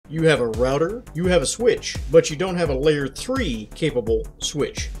You have a router, you have a switch, but you don't have a layer 3 capable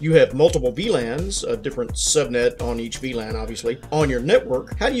switch. You have multiple VLANs, a different subnet on each VLAN obviously, on your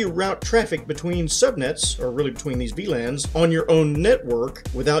network. How do you route traffic between subnets, or really between these VLANs, on your own network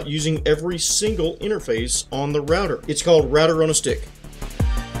without using every single interface on the router? It's called router on a stick.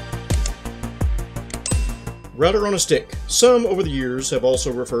 Router on a stick. Some over the years have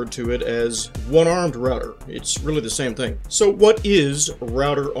also referred to it as one-armed router. It's really the same thing. So what is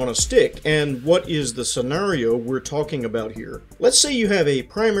router on a stick, and what is the scenario we're talking about here? Let's say you have a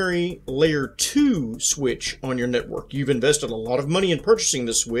primary layer 2 switch on your network. You've invested a lot of money in purchasing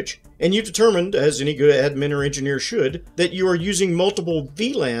this switch, and you've determined, as any good admin or engineer should, that you are using multiple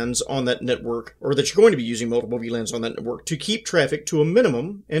VLANs on that network, or that you're going to be using multiple VLANs on that network to keep traffic to a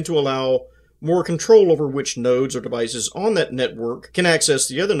minimum and to allow more control over which nodes or devices on that network can access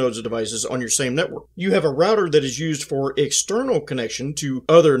the other nodes or devices on your same network. You have a router that is used for external connection to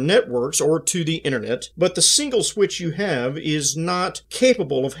other networks or to the internet, but the single switch you have is not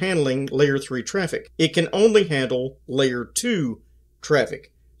capable of handling layer 3 traffic. It can only handle layer 2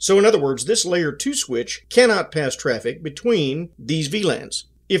 traffic. So in other words, this layer 2 switch cannot pass traffic between these VLANs.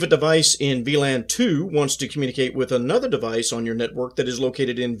 If a device in VLAN 2 wants to communicate with another device on your network that is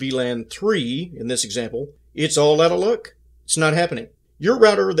located in VLAN 3, in this example, it's all out of luck. It's not happening. Your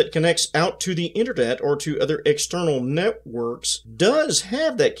router that connects out to the internet or to other external networks does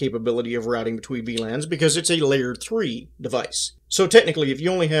have that capability of routing between VLANs because it's a layer 3 device. So technically, if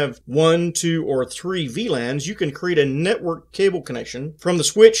you only have 1, 2, or 3 VLANs, you can create a network cable connection from the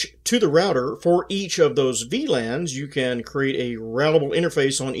switch to the router for each of those VLANs. You can create a routable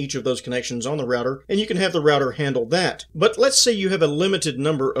interface on each of those connections on the router, and you can have the router handle that. But let's say you have a limited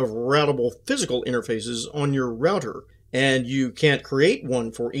number of routable physical interfaces on your router, and you can't create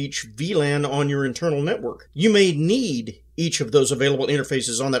one for each VLAN on your internal network. You may need each of those available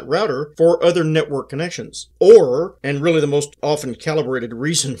interfaces on that router for other network connections. Or, and really the most often calibrated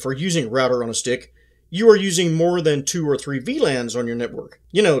reason for using router on a stick, you are using more than 2 or 3 VLANs on your network.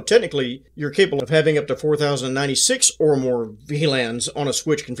 You know, technically, you're capable of having up to 4096 or more VLANs on a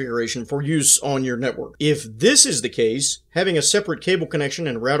switch configuration for use on your network. If this is the case, having a separate cable connection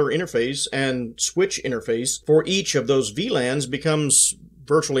and router interface and switch interface for each of those VLANs becomes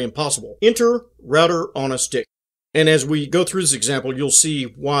virtually impossible. Enter router on a stick. And as we go through this example, you'll see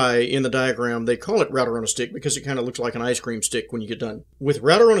why in the diagram they call it router on a stick, because it kind of looks like an ice cream stick when you get done. With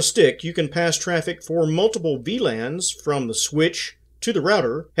router on a stick, you can pass traffic for multiple VLANs from the switch to the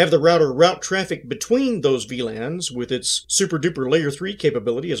router, have the router route traffic between those VLANs with its super duper layer 3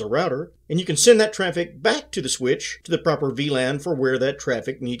 capability as a router, and you can send that traffic back to the switch to the proper VLAN for where that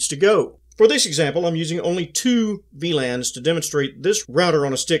traffic needs to go. For this example, I'm using only 2 VLANs to demonstrate this router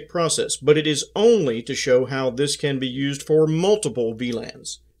on a stick process, but it is only to show how this can be used for multiple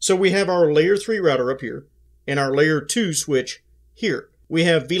VLANs. So we have our layer 3 router up here and our layer 2 switch here. We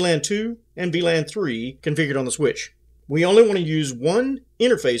have VLAN 2 and VLAN 3 configured on the switch. We only want to use one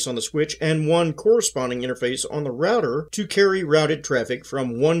interface on the switch and one corresponding interface on the router to carry routed traffic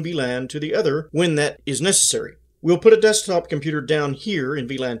from one VLAN to the other when that is necessary. We'll put a desktop computer down here in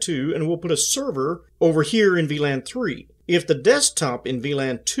VLAN 2, and we'll put a server over here in VLAN 3. If the desktop in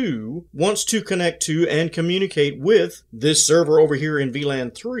VLAN 2 wants to connect to and communicate with this server over here in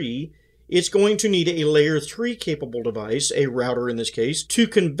VLAN 3, it's going to need a layer 3 capable device, a router in this case, to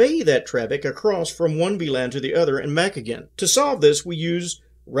convey that traffic across from one VLAN to the other and back again. To solve this, we use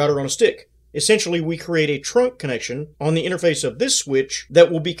router on a stick. Essentially, we create a trunk connection on the interface of this switch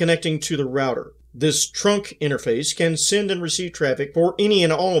that will be connecting to the router. This trunk interface can send and receive traffic for any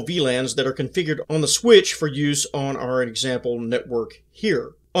and all VLANs that are configured on the switch for use on our example network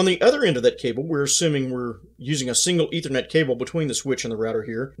here. On the other end of that cable, we're assuming we're using a single Ethernet cable between the switch and the router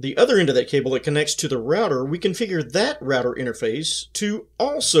here. The other end of that cable that connects to the router, we configure that router interface to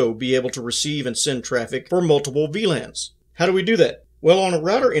also be able to receive and send traffic for multiple VLANs. How do we do that? Well, on a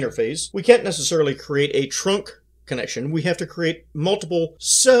router interface, we can't necessarily create a trunk connection. We have to create multiple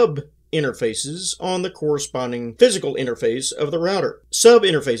sub-interfaces on the corresponding physical interface of the router.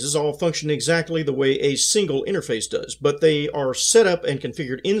 Sub-interfaces all function exactly the way a single interface does, but they are set up and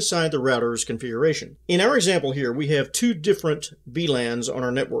configured inside the router's configuration. In our example here, we have 2 different VLANs on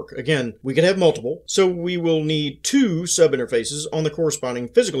our network. Again, we could have multiple, so we will need 2 sub-interfaces on the corresponding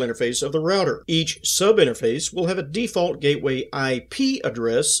physical interface of the router. Each sub-interface will have a default gateway IP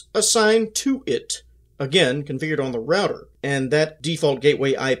address assigned to it. again, configured on the router. And that default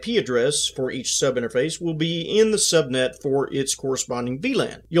gateway IP address for each sub-interface will be in the subnet for its corresponding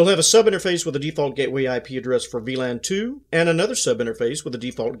VLAN. You'll have a sub-interface with a default gateway IP address for VLAN 2, and another sub-interface with a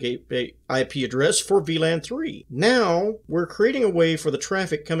default gateway IP address for VLAN 3. Now, we're creating a way for the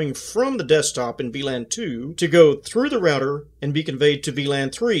traffic coming from the desktop in VLAN 2 to go through the router and be conveyed to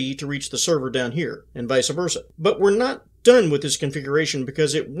VLAN 3 to reach the server down here, and vice versa. But we're not done with this configuration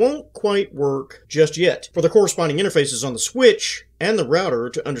because it won't quite work just yet. For the corresponding interfaces on the switch and the router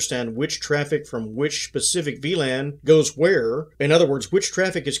to understand which traffic from which specific VLAN goes where, in other words, which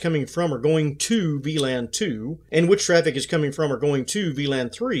traffic is coming from or going to VLAN 2, and which traffic is coming from or going to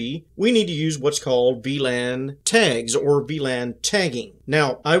VLAN 3, we need to use what's called VLAN tags or VLAN tagging.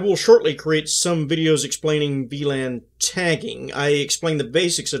 Now, I will shortly create some videos explaining VLAN tagging. I explain the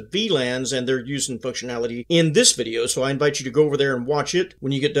basics of VLANs and their use and functionality in this video, so I invite you to go over there and watch it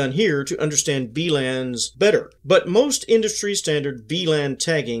when you get done here to understand VLANs better. But most industry standard VLAN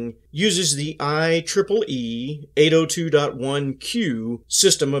tagging uses the IEEE 802.1q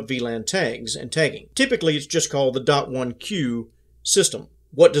system of VLAN tags and tagging. Typically, it's just called the .1q system.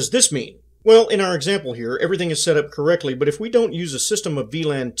 What does this mean? Well, in our example here, everything is set up correctly, but if we don't use a system of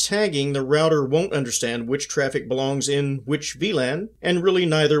VLAN tagging, the router won't understand which traffic belongs in which VLAN, and really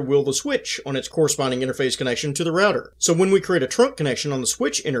neither will the switch on its corresponding interface connection to the router. So when we create a trunk connection on the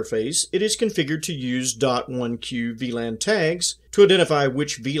switch interface, it is configured to use .1q VLAN tags to identify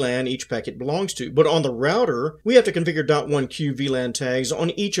which VLAN each packet belongs to. But on the router, we have to configure .1q VLAN tags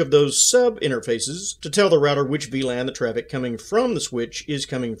on each of those sub-interfaces to tell the router which VLAN the traffic coming from the switch is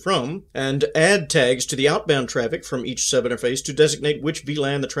coming from, and add tags to the outbound traffic from each sub-interface to designate which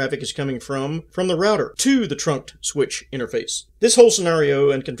VLAN the traffic is coming from the router to the trunked switch interface. This whole scenario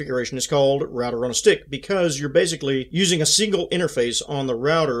and configuration is called router on a stick because you're basically using a single interface on the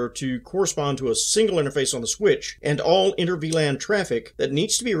router to correspond to a single interface on the switch, and all inter-VLAN traffic that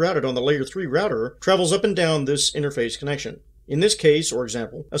needs to be routed on the layer 3 router travels up and down this interface connection. In this case, or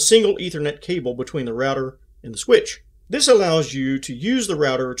example, a single Ethernet cable between the router and the switch. This allows you to use the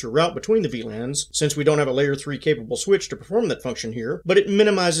router to route between the VLANs, since we don't have a layer 3 capable switch to perform that function here, but it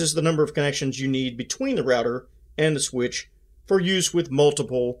minimizes the number of connections you need between the router and the switch for use with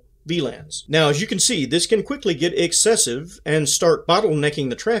multiple VLANs. Now, as you can see, this can quickly get excessive and start bottlenecking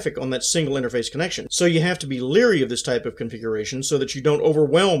the traffic on that single interface connection. So you have to be leery of this type of configuration so that you don't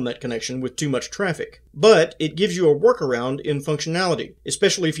overwhelm that connection with too much traffic. But it gives you a workaround in functionality,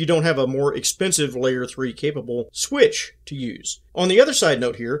 especially if you don't have a more expensive layer 3 capable switch to use. On the other side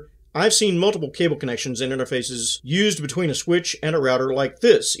note here, I've seen multiple cable connections and interfaces used between a switch and a router like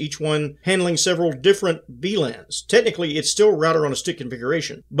this, each one handling several different VLANs. Technically, it's still router on a stick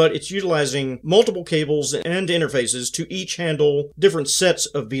configuration, but it's utilizing multiple cables and interfaces to each handle different sets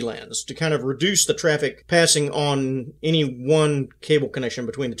of VLANs to kind of reduce the traffic passing on any one cable connection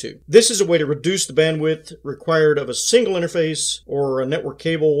between the two. This is a way to reduce the bandwidth required of a single interface or a network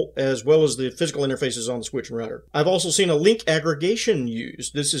cable, as well as the physical interfaces on the switch and router. I've also seen a link aggregation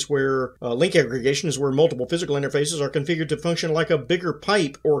used. This is where link aggregation is where multiple physical interfaces are configured to function like a bigger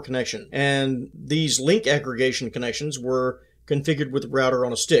pipe or connection. And these link aggregation connections were configured with router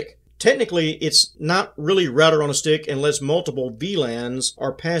on a stick. Technically, it's not really router on a stick unless multiple VLANs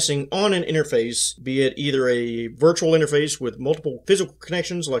are passing on an interface, be it either a virtual interface with multiple physical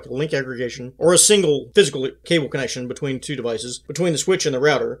connections like a link aggregation, or a single physical cable connection between two devices, between the switch and the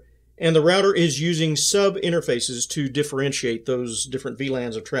router. And the router is using sub-interfaces to differentiate those different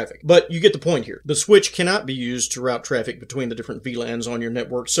VLANs of traffic. But you get the point here. The switch cannot be used to route traffic between the different VLANs on your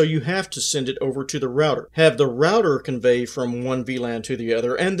network, so you have to send it over to the router. Have the router convey from one VLAN to the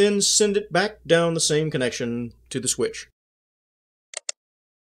other, and then send it back down the same connection to the switch.